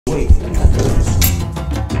Wait.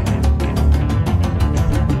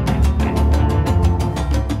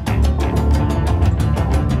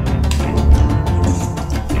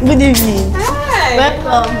 Good evening. Hi.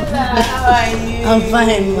 Welcome. How are you? I'm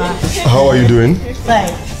fine, ma. How are you doing?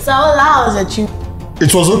 Fine. So how was your trip?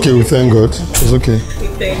 It was okay, we thank God. It was okay.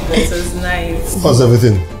 Thank God, it was nice. How's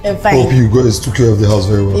everything? Fine. Hope you guys took care of the house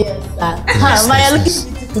very well. Yes, sir. Ma, you're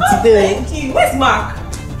looking beautiful today. Thank you. Where's Mark?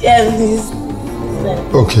 Yeah, please.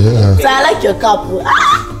 Okay. So I like your cap.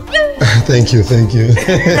 Thank you, thank you.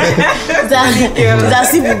 It's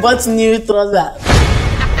as if you bought new trousers.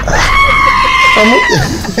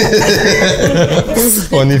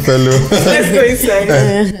 Funny fellow. Let's go inside.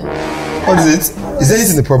 What is it? Is there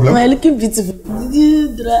anything the problem? You're looking beautiful. Did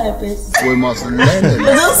you draw a pencil? We must learn it.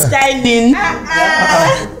 You're just styling.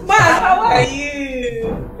 Mark, how are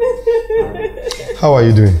you? How are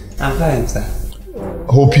you doing? I'm fine, sir.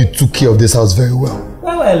 Hope you took care of this house very well.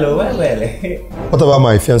 Well. What about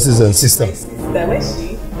my fiancés and sister? Where's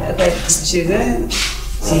she? She's there.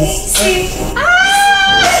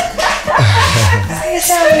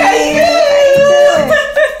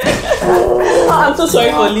 I'm so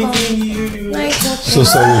sorry for leaving you. So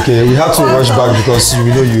sorry, okay. We had to rush back because you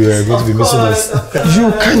know you were going to be missing us.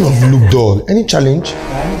 You kind of look dull. Any challenge?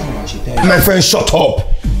 My friend, shut up.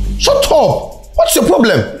 Shut up. What's your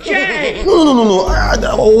problem? Shay! No.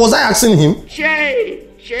 Was I asking him? Shay!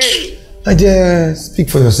 My dear, speak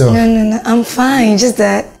for yourself. No. I'm fine. Just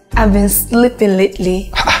that I've been sleeping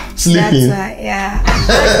lately. Sleeping? That's why, yeah.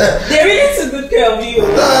 They really took good care of you.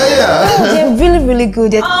 Yeah. Oh, they're really, really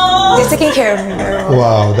good. They're taking care of me very well.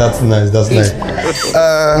 Wow, that's nice. That's nice.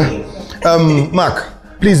 Mark,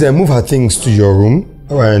 please move her things to your room,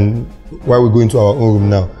 and while we go into our own room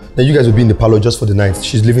now. Then you guys will be in the parlor just for the night.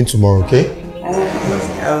 She's leaving tomorrow, okay?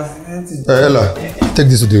 Ella, take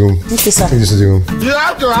this to the room. Okay, sir. Take this to the room. You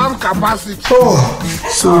have to have capacity. Oh,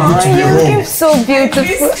 so good to be You're looking home. so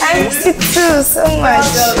beautiful. I miss you too so much.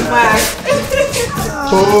 Mark.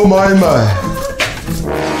 Oh my.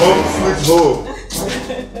 Home sweet home.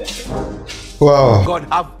 Wow. God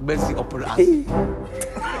have mercy upon us.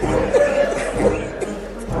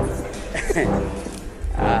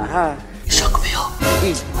 Shock me up.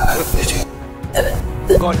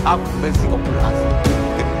 God have mercy upon us.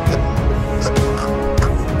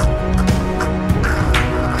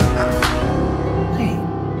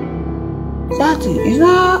 That is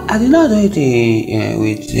not. I did not do it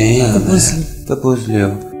with purposely.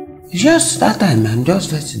 It's just that time. I'm just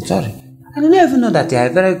very sorry. I didn't even know that you are a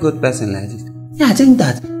very good person like this. Yeah, I think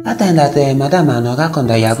that time that Madam and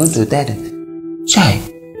Ogakonda, you are going to tell them. Shy,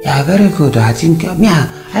 you are very good. I think, I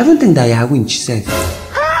even think that you are winch safe.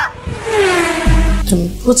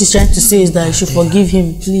 What he's trying to say is that I should forgive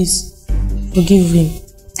him, please. Forgive him.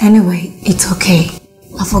 Anyway, it's okay.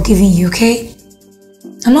 I'm forgiving you, okay?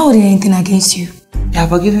 I'm not holding anything against you. You are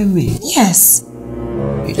forgiving me? Yes.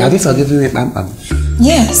 Have you forgiven me, Pam Pam?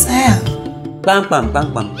 Yes, I am.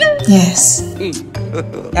 Pam. Yes. You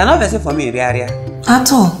are not vexing for me, Ria.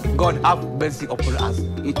 At all. God have mercy upon us.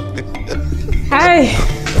 Hi.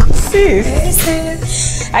 Sis. Hey,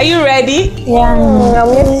 sis. Are you ready? Yeah, I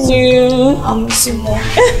miss you. I'll miss you more.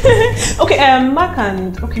 Okay, Mark,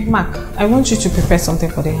 I want you to prepare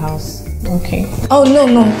something for the house. Okay. Oh,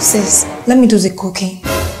 no, sis. Let me do the cooking.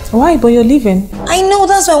 Why? But you're leaving. I know,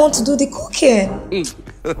 that's why I want to do the cooking.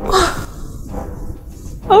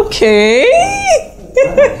 Okay.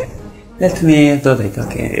 Let me do it,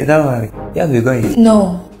 okay? Don't worry. Yeah, we're going.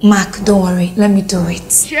 No, Mark, don't worry. Let me do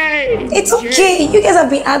it. Shay! It's okay. You guys have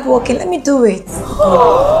been hardworking. Let me do it.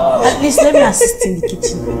 At least let me assist in the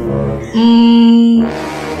kitchen.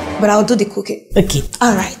 But I'll do the cooking. Okay.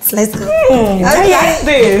 All right, let's go. I like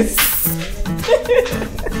this.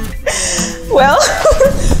 Well,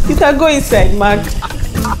 you can go inside, Mark.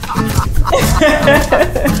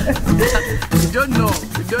 You don't know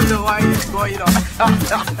why it's going on.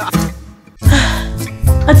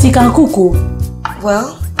 Auntie, you can cook.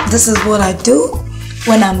 Well, this is what I do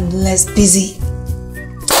when I'm less busy.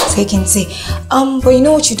 So you can say, but you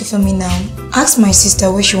know what you do for me now? Ask my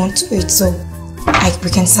sister where she wants to eat, so we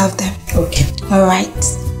can serve them. Okay. All right.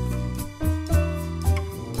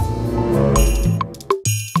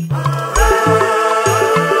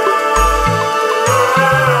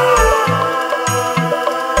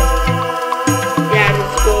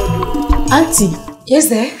 Auntie. Yes,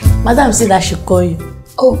 there. Madam said I should call you.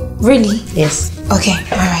 Oh, really? Yes. Okay,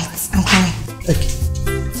 all right. I'm coming. Okay.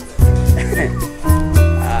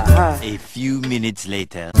 A few minutes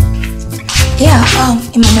later. Yeah,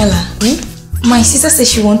 Emanuella. My sister says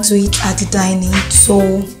she wants to eat at the dining,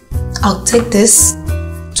 so I'll take this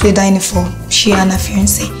to a dining for she and her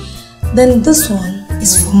fiance. Then this one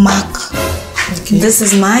is for Mark. Okay. This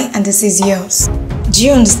is mine and this is yours. Do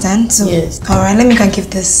you understand? So, yes. Alright, let me go and give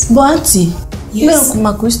this. But Auntie, yes.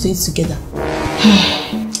 Mark, we used to eat together.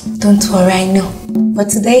 Don't worry, I know. But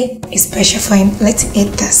today is special for him. Let him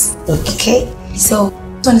eat this. Okay? So,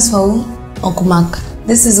 this one is for who? Uncle Mark.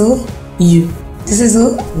 This is who? You. This is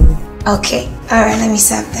who? Okay. Alright, let me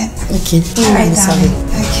serve them. Okay. Alright, darling.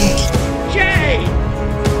 Okay. Jay!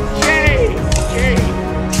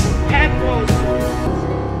 Help us!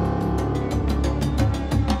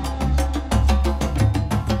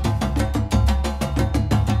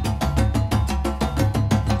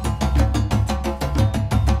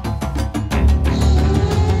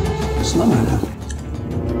 It's not my love.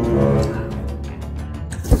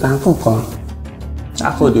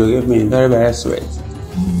 That food you gave me is very, very sweet.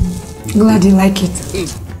 Glad you like it.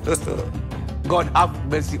 God have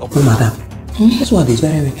mercy No, upon us. madam. This one is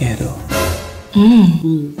very wicked, though.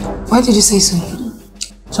 Why did you say so?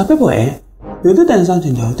 Some people, you do them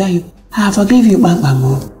something, they'll tell you, I forgive you, bang,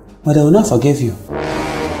 but they will not forgive you.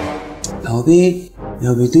 They'll be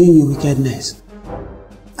doing you wickedness.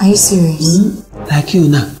 Are you serious? Like you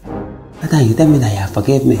now. That time you tell me that you have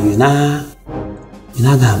forgiven me, you're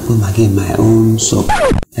not gonna put my own soap.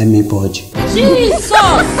 Let me purge. Jesus!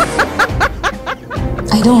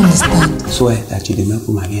 I don't understand. Swear that you did not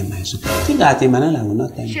put my soap. Think that Emanuella will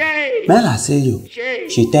not tell me. Emanuella say you.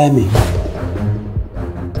 She tell me.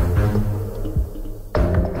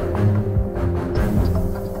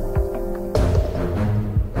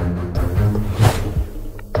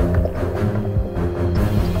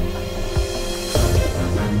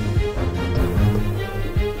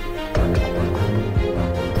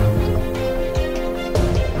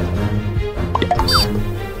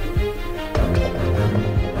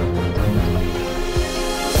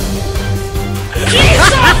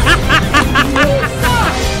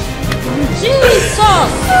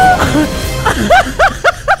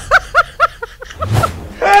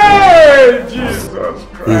 Hey, Jesus!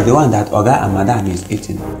 He's the one that Oga and Madam is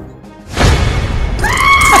eating.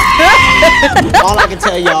 All I can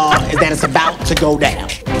tell y'all is that it's about to go down.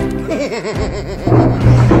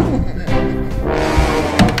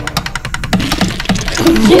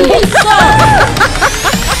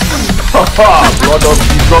 Blood of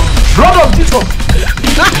Jesus! Blood of Jesus!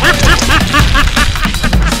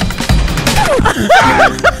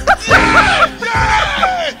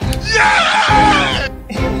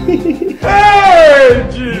 Hey,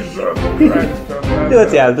 Jesus Christ! Do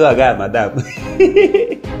what you have to Oga and Madam.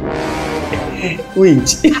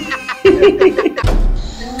 Winch.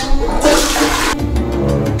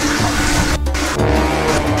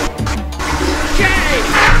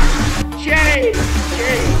 Jay!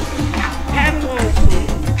 Help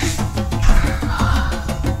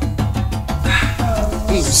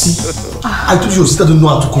I told you your sister don't know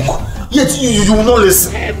how to cook. Yet you will not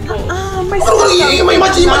listen. My sister.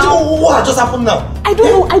 Imagine what just happened now. I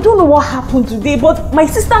don't know what happened today, but my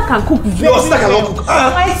sister can cook very Your sister cannot cook.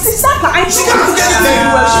 My sister can. She can cook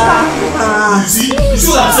anything. You see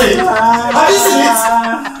what I'm saying? Have you seen it?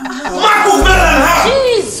 Man cook better than her.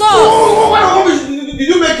 Jesus! What rubbish did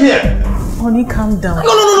you make here? Honey, calm down.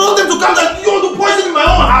 No, not them to come down. You want to poison in my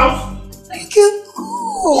own house? I can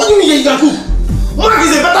cook. What do you mean you can cook? Mark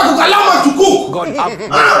is a better cook. Allow Mark to cook. God have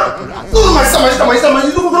No, my sister.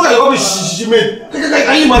 You look at the rubbish she made.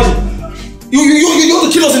 Can you imagine? You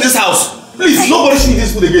want to kill us in this house? Please, nobody should eat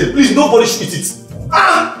this food again. Please, nobody should eat it.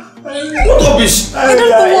 What rubbish? I don't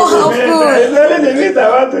know what happened. My friend, leave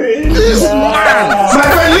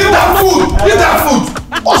that food. Leave that food.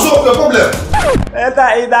 What's your problem?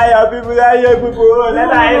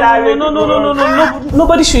 No.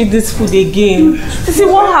 Nobody should eat this food again. See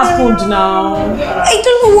what happened now? I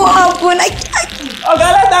don't know what happened. No,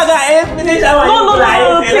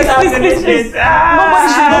 please. Nobody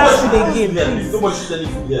should again. Nobody should eat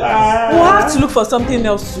food. We'll have to look for something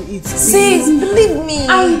else to eat. Sis, believe me.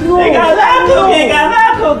 I know.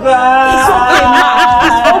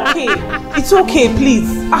 It's okay, please.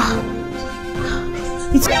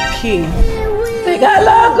 It's okay.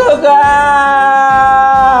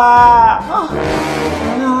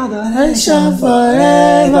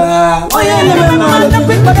 Forever. Oh yeah,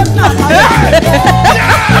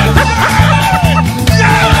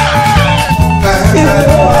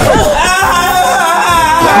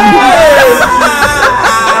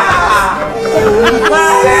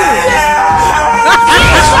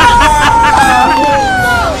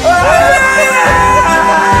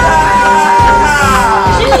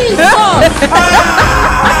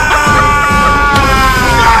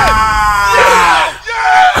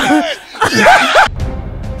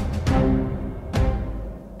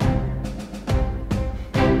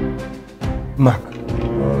 Mark,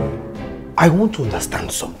 I want to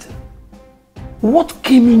understand something. What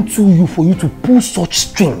came into you for you to pull such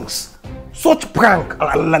strings? Such prank,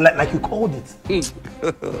 like you called it?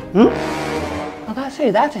 Like I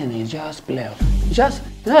say, that thing is just play. Just,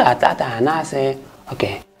 you know, that time I say,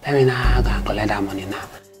 okay, let me now go and collect that money now.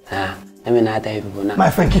 Let me now tell you people now.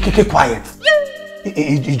 My friend, keep quiet.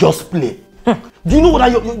 It just play. Do you know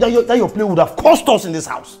that your play would have cost us in this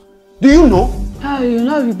house? Do you know? You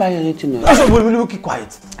know if you buy anything. I said, will keep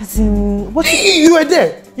quiet. As in, what? You were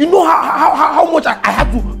there. You know how much I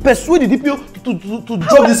had to persuade the DPO to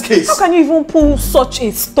drop this case. How can you even pull such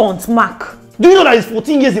a stunt, Mark? Do you know that it's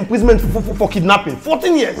 14 years imprisonment for kidnapping?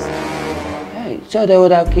 14 years. Hey, so they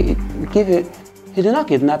would have give it. He did not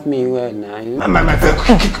kidnap me well now. My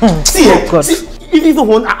friend, see even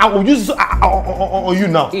when I will use this on you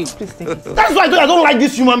now. Hey, please take it. That's why I don't like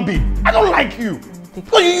this human being. I don't like you.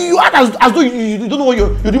 Because you act as though you don't know what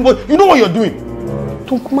you're doing, but you know what you're doing.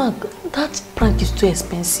 Don't Mark, that prank is too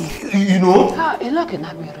expensive. You know? He's not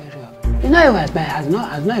kidnap me, really. You know he was has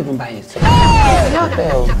not even buy it.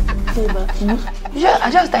 I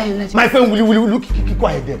just tell him. My friend, will you look keep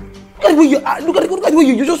quiet then? Look at the way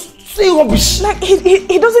you just say rubbish. Like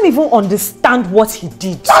he doesn't even understand what he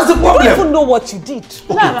did. That's the problem. You don't even know what you did.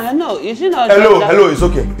 Okay. No, you see not. Hello, it's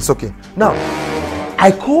okay. Now,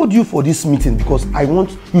 I called you for this meeting because I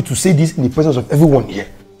want you to say this in the presence of everyone here.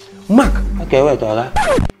 Mark. Okay, wait, Oga.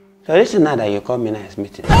 So this is not that you call me nice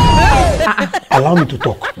meeting. Allow me to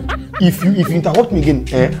talk. If you interrupt me again,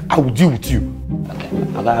 I will deal with you. Okay,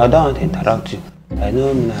 Oga, I don't want to interrupt you. I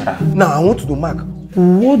know Nara. Now I want to know, Mark,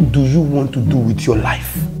 what do you want to do with your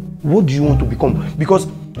life? What do you want to become? Because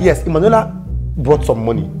yes, Emanuella brought some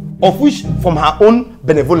money, of which from her own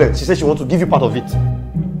benevolence, she said she wants to give you part of it.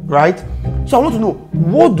 Right? So I want to know,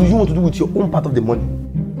 what do you want to do with your own part of the money?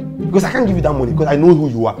 Because I can't give you that money because I know who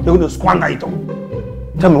you are. You're going to squander it all.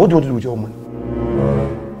 Tell me, what do you want to do with your own money?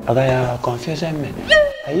 Okay, you're confusing me.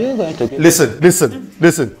 Are you going to give...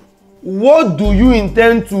 Listen. What do you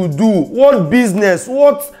intend to do? What business?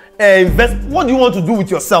 What what do you want to do with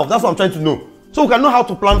yourself? That's what I'm trying to know. So we can know how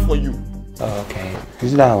to plan for you. Okay,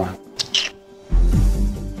 is that one?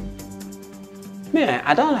 Man,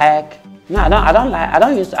 I don't like. No, I don't like. I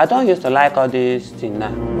don't used to like all these things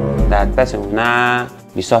now. That person will now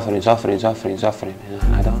be suffering. You know,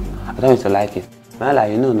 I don't used to like it. Man,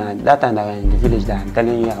 like now that time that I was in the village, that I'm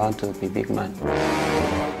telling you I want to be big man.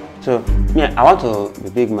 So yeah, I want to be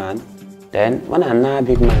big man. Then when I'm not a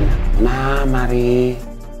big man, when I marry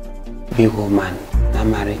big woman, I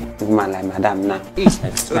marry big man like madam now.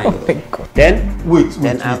 That's fine. Then wait.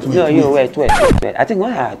 Wait. I think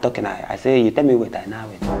when I'm talking, I say you tell me wait, I now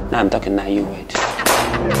wait. Now I'm talking, now you wait.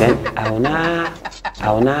 Then I will not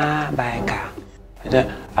buy a car.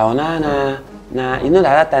 I will not you know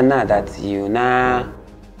that time now that you're not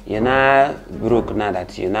broke now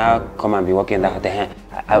that you now come and be working out there.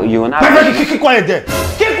 You will not. Keep quiet there.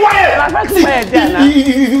 Keep quiet.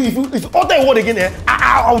 If you utter a word again,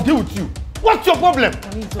 I'll deal with you. What's your problem?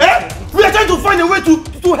 We are trying to find a way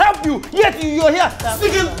to help you. Yet you're here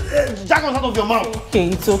speaking jargon out of your mouth. Okay,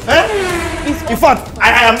 it's okay. In fact, I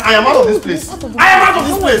am out of this place. I am out of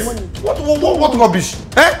this place. What rubbish?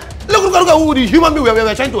 Look at who the human being we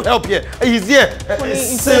are trying to help here. He's here.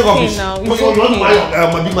 Say rubbish. My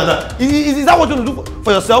big man. Is that what you want to do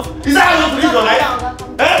for yourself? Is that how you want to live your life?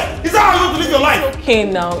 Is that how you want to live your life? It's okay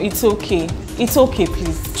now. It's okay. It's okay,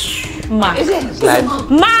 please. Mark.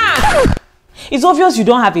 Mark! It's obvious you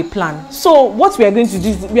don't have a plan. So what we are going to do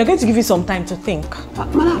is we are going to give you some time to think.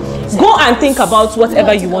 Go and think about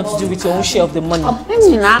whatever you want to do with your own share of the money.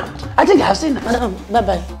 I think I've seen that. Madam,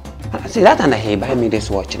 bye-bye. See, that time he buy me this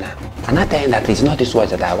watch now. And I tell him that it's not this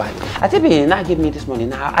watch that I want. I think he now give me this money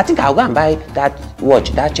now. I think I'll go and buy that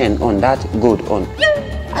watch, that chain on, that gold on.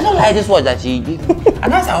 I don't like this watch that he give me.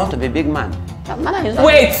 Unless I want to be a big man.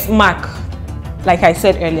 Wait, Mark. Like I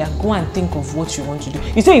said earlier, go and think of what you want to do.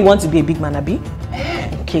 You say you want to be a big man, Abi?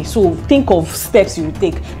 Okay, so think of steps you will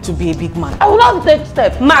take to be a big man. I will not take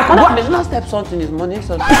steps. Mark, what? It's not step something, it's money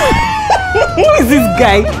something. Who is this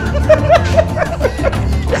guy?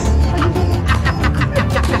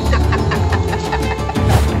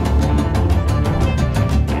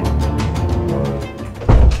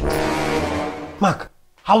 Mark,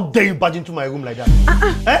 how dare you barge into my room like that?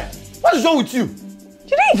 What is wrong with you? You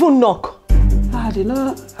didn't even knock. I did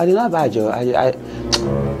not badge you. I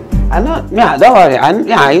know. Yeah, don't worry.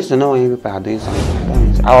 I used to know when people are doing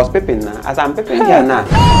something. I was peeping now. As I'm peeping here now.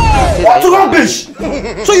 What rubbish?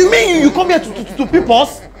 So you mean you come here to peep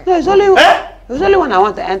us? No, it's only when I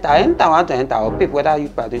want to enter. I want to enter or peep whether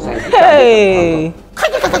you are doing something. Hey!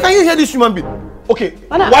 Can you hear this human being? Okay.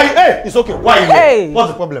 Why? Hey, it's okay. Why? Hey.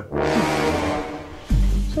 What's the problem?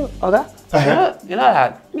 So, okay. You know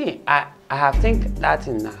that me, I have think that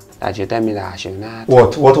thing now. That you tell me that I should not.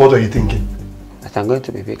 What are you thinking? That I'm going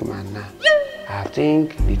to be big man now. I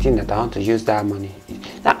think the thing that I want to use that money.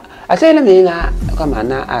 Now, I say let me now come and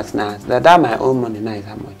now ask now that my own money now is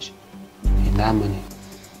how much? In that money.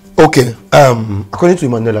 Okay. According to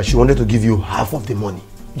Emanuella, she wanted to give you half of the money,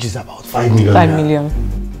 which is about 5 million. 5 million.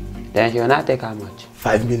 Then she will not take how much?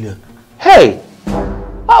 5 million. Hey!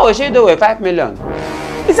 What will she do with 5 million?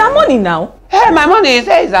 It's our money now. Hey, my money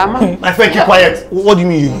is our money. My friend, keep quiet. What do you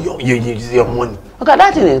mean your money? Okay,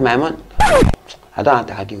 that thing is my money. I don't have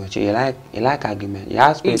to argue with you. You like argument. You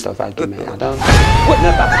have spirit of argument. I don't.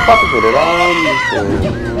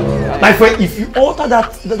 My friend, if you alter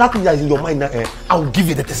that thing that is in your mind, I'll give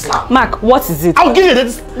you the slap. Mark, what is it? I'll give you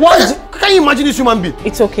the what? Can you imagine this human being?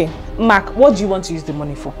 It's okay. Mark, what do you want to use the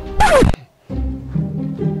money for?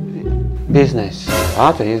 Business. I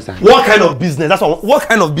want to use that. What kind of business? That's what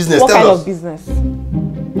kind of business? What kind of business?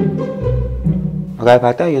 Okay, if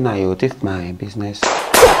I tell you now, you will take my business.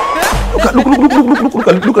 Look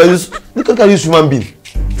at this human being.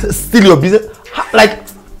 Steal your business. Like,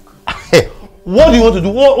 hey, what do you want to do?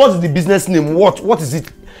 What is the business name? What is it?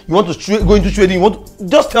 You want to go into trading? You want to,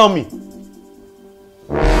 just tell me.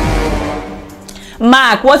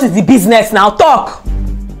 Mark, what is the business now? Talk.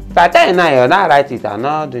 If I tell you now, you're not write it. I'm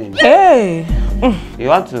not doing it. Hey. You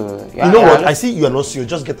want to? You know what? I see you are not serious.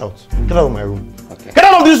 Just get out. Get out of my room. Okay. Get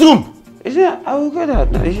out of this room. I will get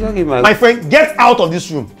out now. You should give my friend, get out of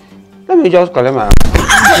this room. Let me just collect my.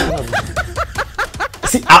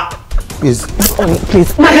 See, please.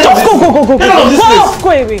 Please. Mark, just go. Get out of this place. Go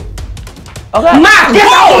away. Okay. Mark,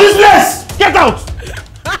 get out of this place. Get out.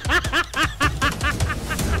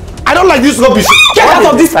 I don't like this rubbish. Get out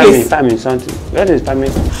of this place. Famine, something. Where is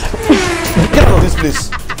famine? Get out of this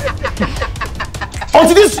place.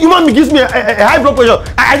 Until this human being gives me a high blood pressure,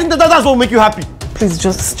 I think that's what will make you happy. Please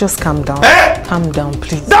just calm down. Calm down,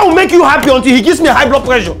 please. That will make you happy until he gives me a high blood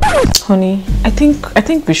pressure. Honey, I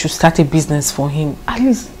think we should start a business for him. At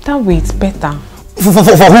least that way it's better. For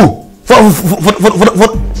who? For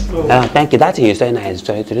thank you. That thing you said now is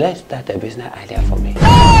sorry. Let's start a business idea for me.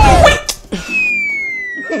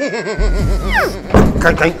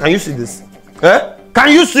 Can you see this?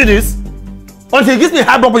 Can you see this? Until he gives me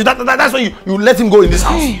high blood pressure, that's why you let him go in this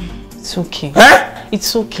house. It's okay.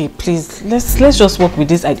 It's okay, please. Let's just work with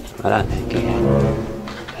this idea. Madam, thank you.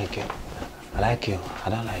 Thank you. I like you. I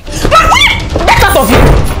don't like you. Get out of here!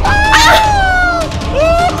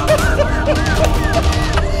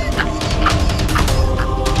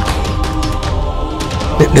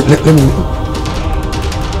 Let me.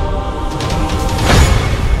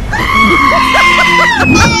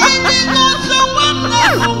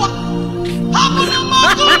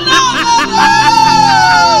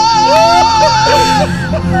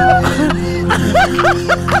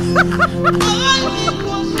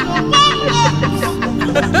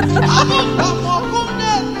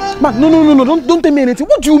 Man, no, don't tell me anything.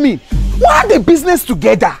 What do you mean? We had the business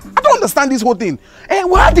together. I don't understand this whole thing.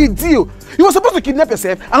 We had the deal. You were supposed to kidnap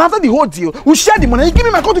yourself, and after the whole deal, we share the money. You give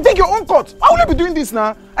me my cut to take your own cut. Why would you be doing this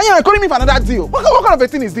now? And you're calling me for another deal. What kind of a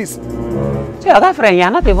thing is this? See, your friend,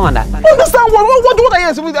 you're not even understanding. Understand what are you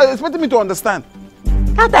expecting me to understand?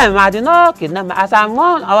 That time I did not kidnap me. As I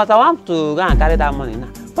want to go and carry that money now.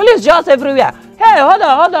 Police just everywhere. Hey, hold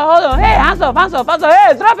on. Hey, hands up.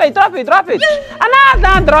 Hey, drop it. And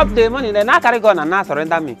I drop the money. Then I carry gun and now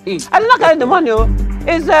surrender me. I did not carry the money.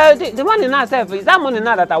 It's the money now self. It's that money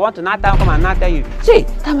now that I want to not come and not tell you. See,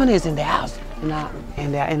 that money is in the house. In our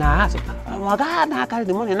house. Oh God, now carry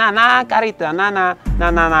the money. Now carry it. Now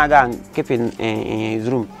go and keep in his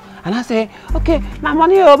room. And I say, okay, my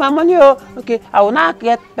money. Okay, I will not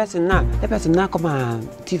get person now. The person now come and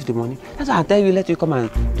thief the money. That's why I tell you, let you come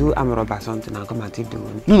and do amoroba or something and come and thief the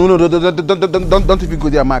money. No, don't even go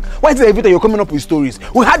there, Mark. Why is it every time you're coming up with stories?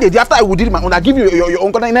 We had it after I would did my own. I give you your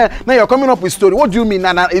own. Now you're coming up with story. What do you mean?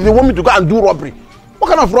 Now, if you want me to go and do robbery, what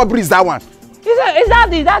kind of robbery is that one? Is that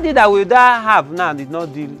deal that we have now did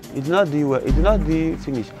not deal well. It did not deal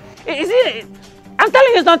finish. Is it? I'm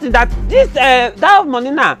telling you something that this that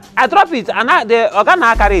money now, I drop it and the organ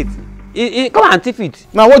now carry it. You come and thief it.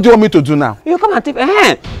 Now what do you want me to do now? You come and thief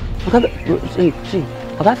it. See,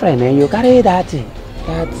 okay, friend, you carry that thing,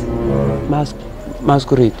 that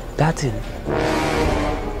masquerade, that thing,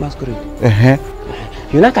 masquerade.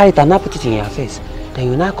 You now carry it and now put it in your face.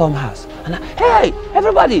 Then you now come house And hey,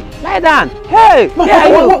 everybody, lie down. Hey,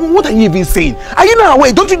 what are you even saying? Are you not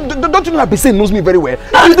aware? Don't you know that person knows me very well?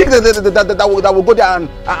 You think that will go there and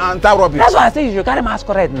tie rubbish? That's why I say you should carry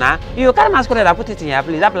masquerade now. You carry masquerade and put it in your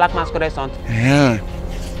place. That black masquerade something.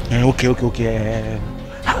 Okay.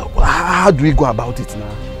 How do we go about it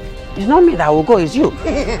now? It's not me that will go, it's you.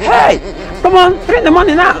 Hey, come on, bring the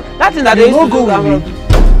money now. That's in that they used to go with me.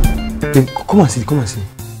 Babe, come and see. Don't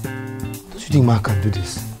you think Mark can do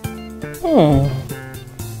this?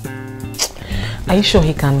 Are you sure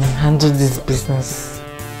he can handle this business?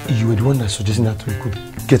 You were the one that suggested that we could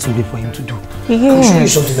get something for him to do. Yes. I'm showing you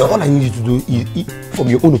something that all I need you to do is, from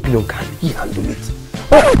your own opinion, can he handle it?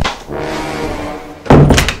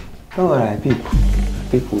 Don't worry,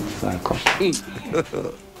 people like us.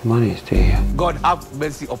 Money is still here. God have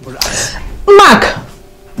mercy upon us. Mark!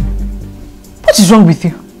 What is wrong with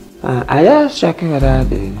you? I just checking whether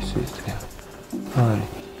the is there. Don't worry.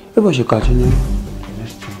 People should continue.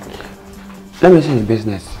 Let me see the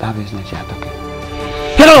business. That business you are talking.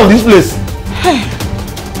 Get out of this place! Hey!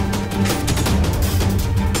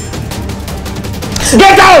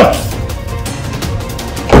 Get out!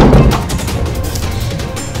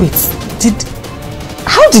 Wait,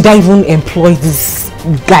 how did I even employ this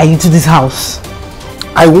guy into this house?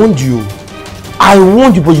 I warned you,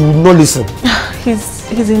 but you would not listen.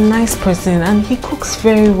 He's a nice person and he cooks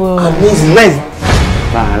very well. Amazing, nice.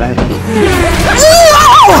 I like it.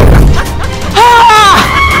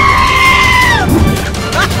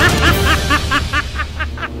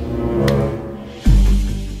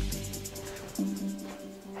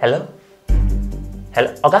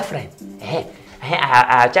 Hello, Oga friend.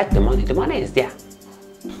 I checked the money. The money is there.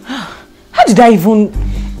 How did I even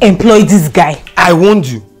employ this guy? I warned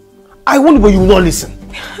you, but you will not listen.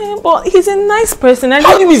 But he's a nice person. And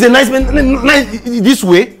how do you mean he's a nice man? Nice this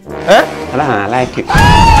way? I like it.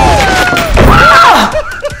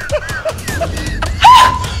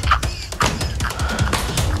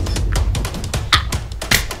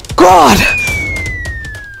 God!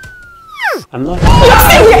 I'm not.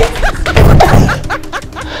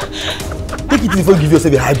 Take it before you give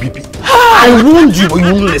yourself a high BP. I warned you, but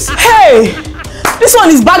you won't listen. Hey! This one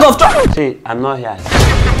is bag of trouble. See, I'm not here.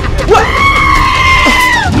 What?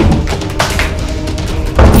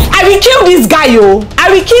 I will kill this guy, yo. I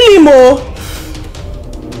will kill him, oh.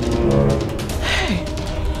 Hey,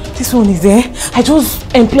 this one is there. I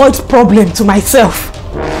just employed problem to myself.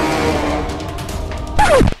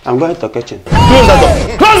 I'm going to the kitchen. Close that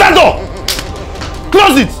door! Close that door!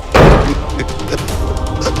 Close it!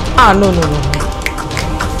 No.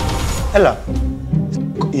 Ella,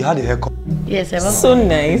 you had a haircut. Yes, ever. So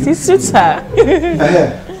nice. He suits her.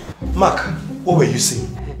 Mark, what were you saying?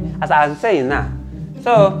 As I was saying now.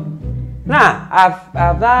 So now I've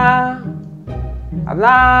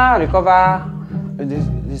now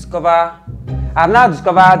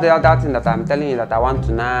discovered the other thing that I'm telling you that I want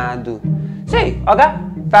to now do. See, okay,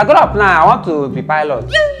 if I grow up now, I want to be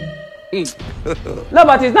pilot. No,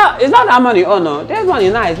 but it's not that money. Oh no, this money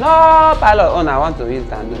now is not pilot. Oh no, I want to use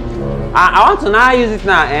it and do. I want to now use it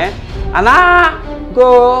now, and I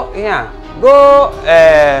go here. Go,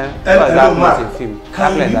 hello, Mark.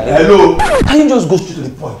 Hello. Can you just go straight to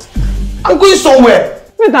the point? I'm going somewhere.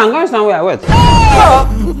 Wait, I'm going somewhere. Wait. So,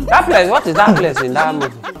 that place, what is that place in that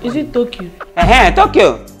movie? Is it Tokyo?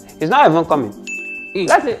 Tokyo. It's not even coming.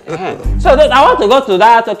 That's it. So, I want to go to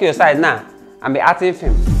that Tokyo side now and be acting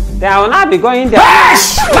film. Then I will not be going there.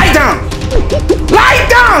 Lie down! Lie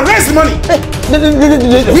down! Where's the money?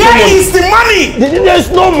 Where is the money? There's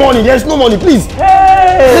no money. There's no money, please.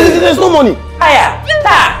 Hey! There's no money. Hiya!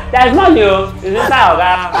 There's money. It's inside of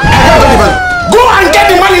that. Go and get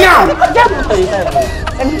the money now!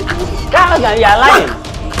 You're lying.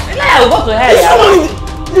 I'll go to hell.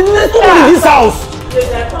 There's no money in this house.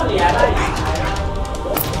 There's money. You're lying.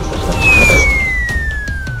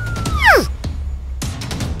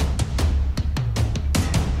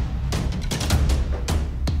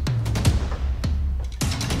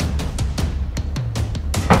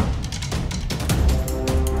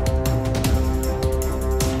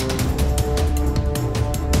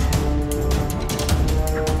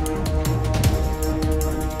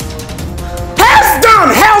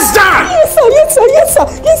 Yes, sir.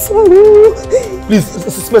 Please,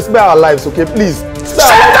 spare our lives, okay? Please.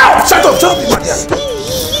 Shut up!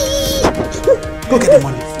 Go get the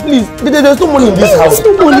money. Please, there's no money in this house.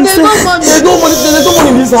 There's no money in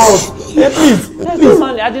this house. Please. There's no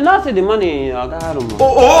money. I did not see the money in your room.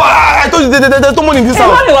 I told you there's no money in this house.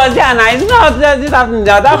 The money was there now. It's not this happening.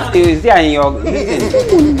 That money is there in your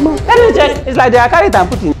thing. Let me check. It's like they are carried and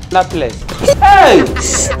put in that place. Hey!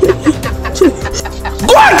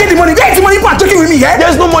 Go and get the money. Where is the money? You are talking with me, eh?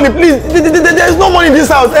 There's no money, please. There's no money in this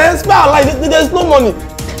house. Spare our life. There's no money.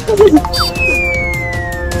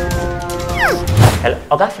 Hello,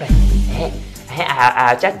 Oga friend.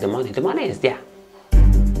 I checked the money. The money is there.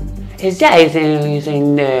 It's there. It's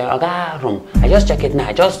in Oga room. I just check it now.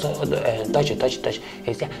 I just touch it.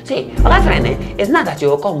 It's there. See, Oga friend, it's not that you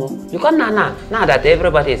will come. You come now. Now that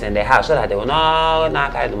everybody is in the house, so that they will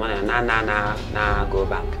not carry the money. Now go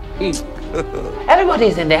back. Everybody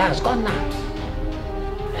is in the house. Come now.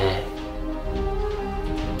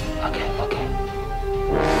 Okay.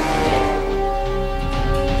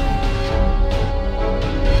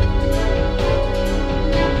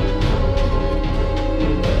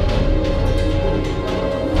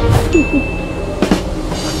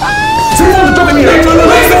 So you want to talk to me? There's no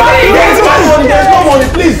money,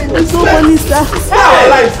 please. There's no money, sir.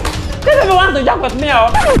 These people want to joke with me, oh.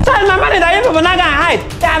 Tell my money that you people not gonna hide.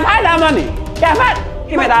 They have hide that money. They have hide.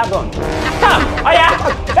 Give me that gun. Come. Oh yeah.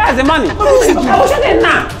 That's the money. I will shoot it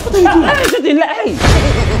now. Let me shoot it. Hey.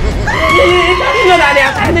 You know that they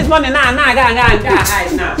have hide this money now. Now go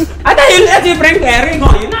hide now. I tell you, let you bring the ring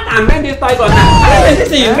on. You not can bring this toy gun now. I tell you, this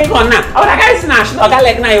thing you bring on now. Oh, that guy snatched. Okay,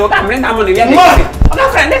 like now you can bring that money. Okay,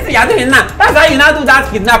 friend, this thing you're doing now. That's why you now do that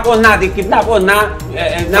kidnap on now. The kidnap on now.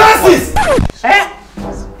 Francis. Eh?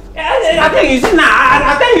 I tell you, see now,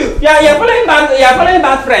 I tell you, you're following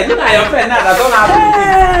bad friend. You know your friend now that don't have to.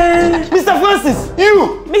 Mr. Francis,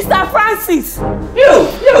 you. Mr. Francis. You.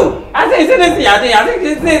 I think this thing you're doing. I think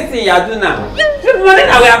this thing you're doing now. This money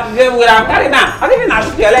that we have carried now. I think I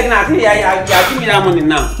shoot your leg now. I think you're giving me that money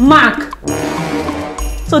now. Mark.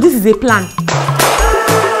 So this is a plan.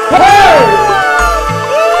 Hey!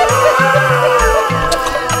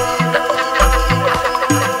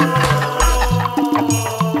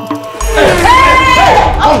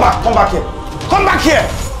 Come back here.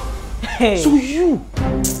 Hey. So you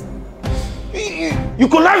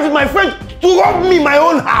connived with my friend to rob me my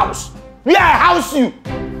own house. Where I house you.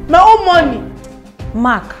 My own money.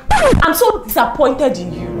 Mark, I'm so disappointed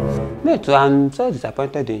in you. Me too, I'm so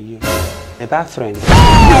disappointed in you. A bad friend.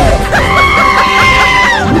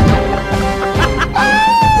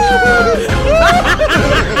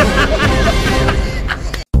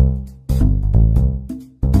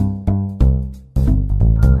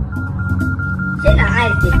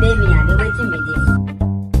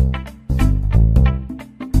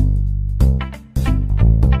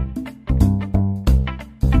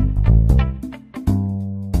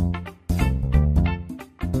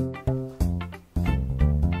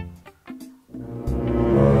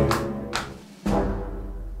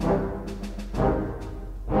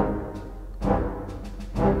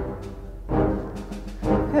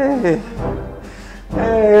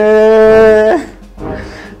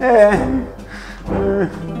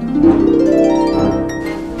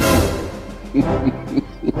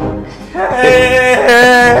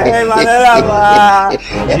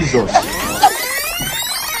 Jesus.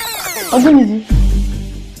 Aunty,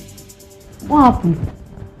 what happened?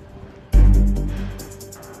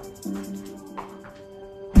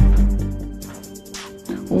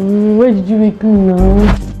 Where did you wake me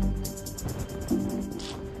now?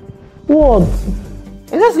 What?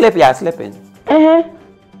 Is that sleep you are sleeping? You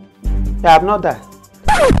have not died.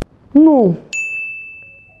 No.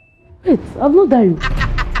 Wait, I've not died.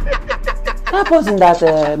 That person that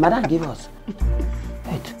Madam gave us.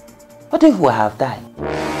 Wait, what if we have died?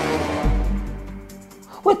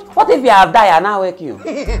 Wait, what if you have died and now wake you? No,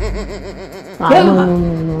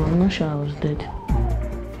 I'm not sure I was dead.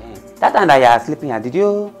 That time that you are sleeping,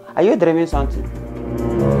 are you dreaming something?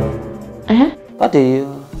 What did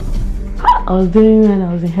you? I was doing when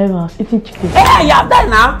I was in heaven, I was eating chicken. Hey, you have died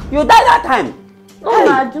now? You died that time? No, hey.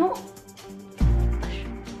 I don't know.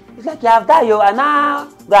 It's like you have died, and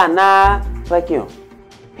now wake you.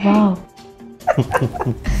 Wow.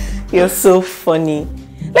 You're so funny.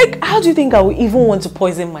 Like, how do you think I would even want to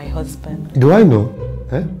poison my husband? Do I know?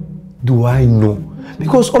 Do I know?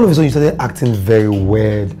 Because all of a sudden you started acting very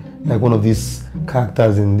weird, like one of these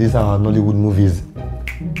characters in these Nollywood movies.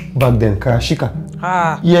 Back then, Karashika.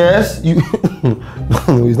 Yes, you.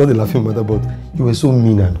 No, it's not a laughing matter, but you were so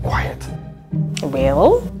mean and quiet.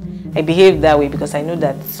 Well, I behaved that way because I know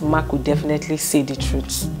that Mark would definitely say the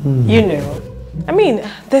truth. You know. I mean,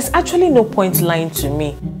 there's actually no point lying to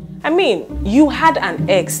me. I mean, you had an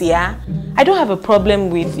ex, yeah? I don't have a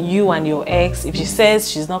problem with you and your ex if she says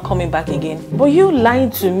she's not coming back again. But you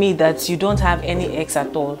lying to me that you don't have any ex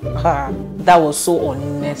at all. That was so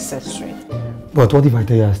unnecessary. But what if I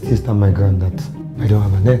tell you I still stand my ground that I don't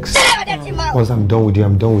have an ex? Once I'm done with you,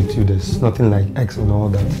 I'm done with you. There's nothing like ex and all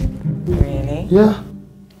that. Really? Yeah.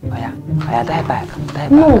 Oh yeah, die back.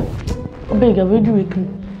 No. I beg, I've already wakened.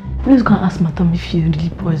 Let's go and ask Madam if she really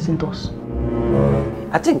poisoned us.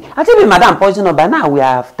 I think if Madam poisoned us by now, we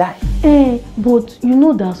have died. But you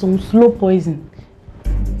know there's some slow poison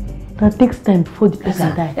that takes time before the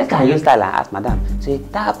person dies. Let's go use that and ask Madam. Say,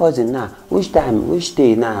 that poison now, which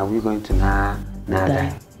day now are we going to now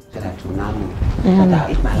die? So that you now know. So that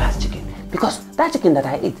I'll eat my last chicken. Because that chicken that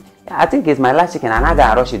I eat, I think it's my last chicken and I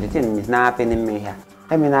got rush it. The thing is now happening me here.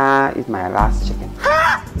 Let me now eat my last chicken.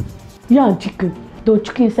 Yeah, chicken. The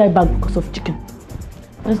chicken inside bag because of chicken.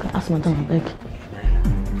 Let's go ask Madam and beg.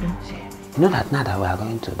 You know that now that we are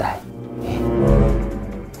going to die,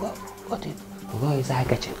 what if we go inside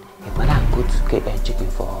kitchen? If Madam cooks chicken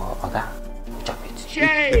for Oga, we chop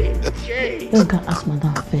it. Let's go ask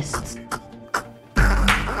Madam first.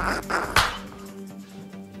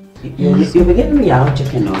 You'll be giving me your own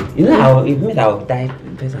chicken, no? You know how if me that will die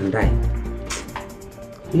first and die.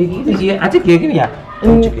 I think you give me your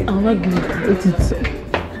own chicken. I'll not give it.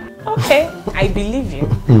 Okay, I believe you.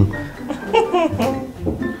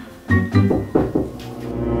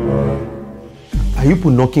 Are you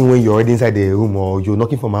knocking when you're already inside the room or you're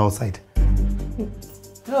knocking from outside?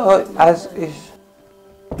 No, as is.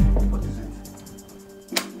 What is it?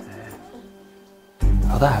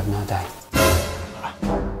 Oga have not died.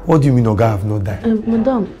 What do you mean Oga have not died?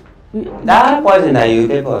 Madam, that poison that you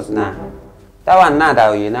gave us now, that one now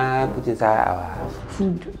that you now put inside our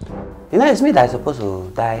food. You know it's me that's supposed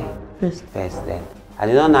to die first then. I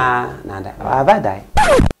did not now die. Have I died?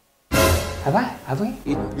 Have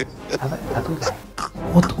we died?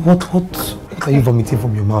 What are you vomiting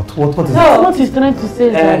from your mouth? What is it? What he's trying to say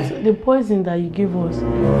is that the poison that you gave us,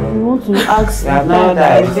 we want to ask. You have not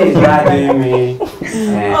died. This is bothering me.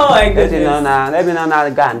 Oh my goodness. Let me know now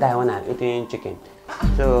go and die when I'm eating chicken.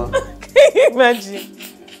 So Can you imagine?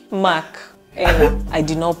 Mark, Ella, I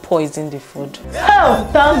did not poison the food. Oh,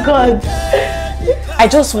 thank God. I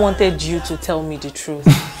just wanted you to tell me the truth.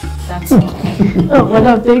 That's all. Oh,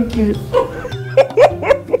 Madam, thank you.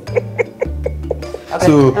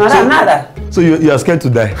 okay. So you are scared to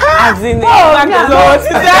die? As in, Mark doesn't want to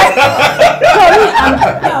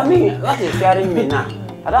die. What is scaring me now?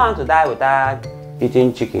 I don't want to die without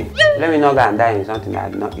eating chicken. Let me not go and die in something that I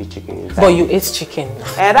do not eat chicken inside. But you ate chicken.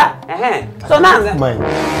 So now, Mine.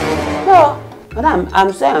 no, Madam,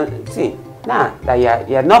 I'm saying, see, now that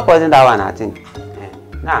you are not poisoning that one, I think.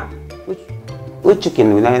 Now, which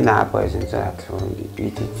chicken will not poison so that you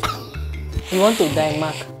eat it? You want to die,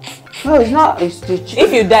 Mark? No, it's not. It's the chicken.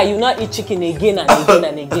 If you die, you not eat chicken again and again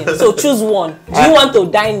and again. So choose one. Do you want to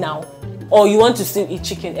die now, or you want to still eat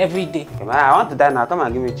chicken every day? Okay, I want to die now. Come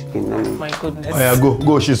and give me chicken. My goodness. Oh yeah,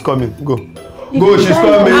 go. She's coming. Go, she's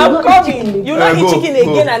coming. I'm coming. You not eat chicken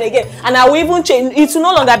again and again, and I will even change. It will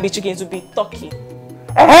no longer be chicken. It will be turkey.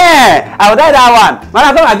 Hey, I will die that one.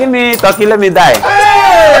 Man, come and give me turkey. Let me die.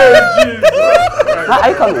 Hey, are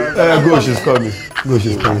you coming? Go, she's coming. Go,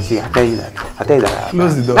 she's coming. See, I tell you that.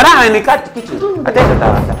 Close the door. But I'm in the kitchen. I tell you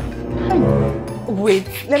that. Wait,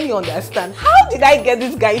 let me understand. How did I get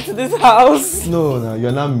this guy to this house? No,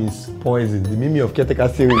 you're not Miss Poison, the Mimi of Caretaker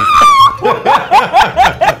series.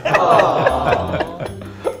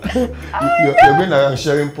 You're going around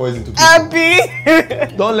sharing poison to people.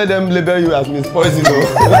 Abby! Don't let them label you as Miss Poison.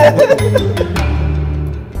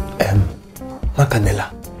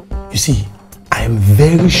 Macanella, you see, I am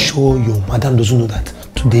very sure your madam doesn't know that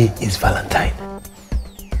today is Valentine.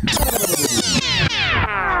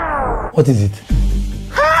 What is it?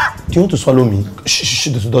 Do you want to swallow me? Shh,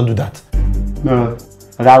 don't do that. No,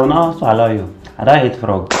 but I will not swallow you. I don't eat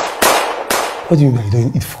frog. What do you mean you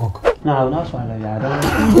don't eat frog? No, I will not swallow you. I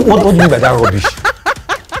don't. What do you mean by that rubbish?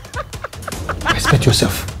 Respect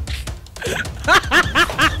yourself.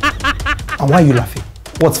 And why are you laughing?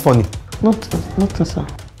 What's funny? Nothing, sir.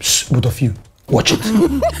 Shh, both of you, watch it.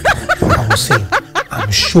 Like I was saying,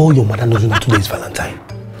 I'm sure your mother knows that today is Valentine.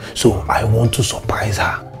 So I want to surprise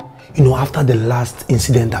her. You know, after the last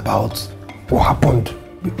incident about what happened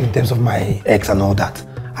in terms of my ex and all that,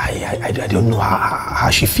 I don't know how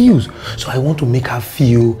she feels. So I want to make her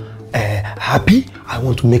feel happy. I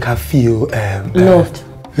want to make her feel loved.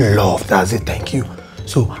 Loved, that's it, thank you.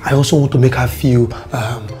 So I also want to make her feel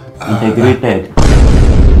integrated.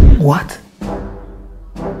 What?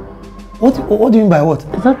 What do you mean by what?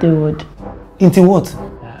 Is that a word? Into what?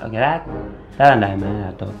 Okay, that and I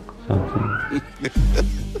mean talk something.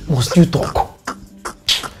 Must you talk?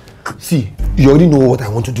 See, you already know what I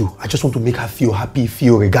want to do. I just want to make her feel happy,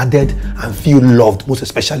 feel regarded, and feel loved, most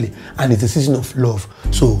especially. And it's a season of love.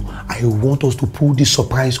 So I want us to pull this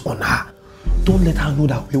surprise on her. Don't let her know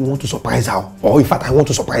that we want to surprise her. Or in fact, I want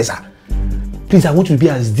to surprise her. Please, I want you to be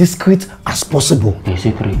as discreet as possible. A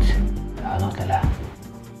secret. I will not tell her.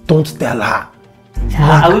 Don't tell her.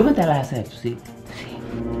 I will even tell her herself. See.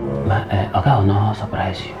 Okay, will not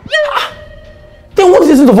surprise you. Then what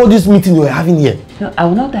is it of all this meeting you are having here? No, I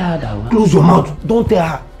will not tell her that one. Close your mouth. Don't tell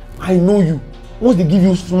her. I know you. Once they give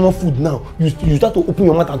you small food now, you start to open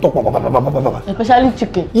your mouth and talk. Especially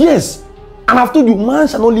chicken. Yes. And I've told you, man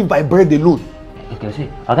shall not live by bread alone. Okay, see,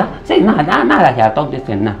 now that you have talked this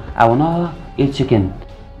thing now, I will not eat chicken.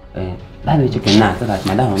 Buy me chicken now so that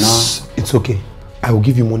madam will not. It's okay. I will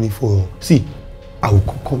give you money for. See, I will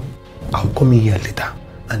come in here later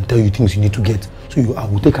and tell you things you need to get. So I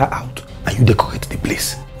will take her out and you decorate the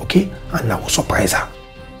place, okay? And I will surprise her.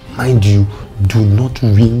 Mind you, do not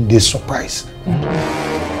ruin this surprise.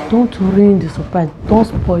 Don't ruin the surprise. Don't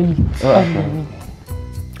spoil it.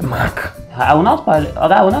 Mark. I will not spoil it.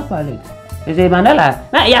 Okay, I will not spoil it. You see,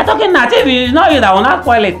 Emanuella, now you are talking now. It's not you that will not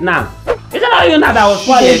spoil it now. It's not you now that will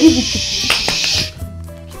spoil it.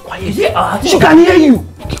 Be quiet. She can hear you.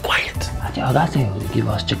 Be quiet. Oga say you will give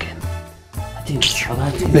us chicken.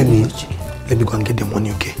 Let me go and get the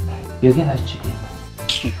money, okay? You give us chicken.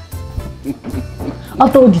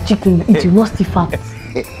 After all the chicken, it will not stay fat.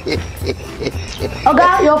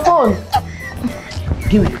 Oga, your phone.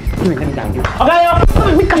 Give me, let me down. Oga, your phone.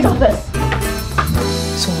 Let me catch up first.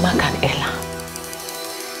 So Mark and Ella,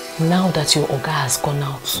 now that your Oga has gone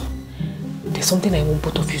out, there's something I want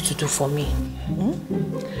both of you to do for me.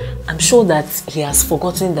 I'm sure that he has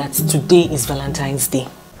forgotten that today is Valentine's Day.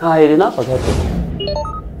 Oh, he did not forget it.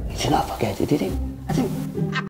 He did not forget it, did he? I think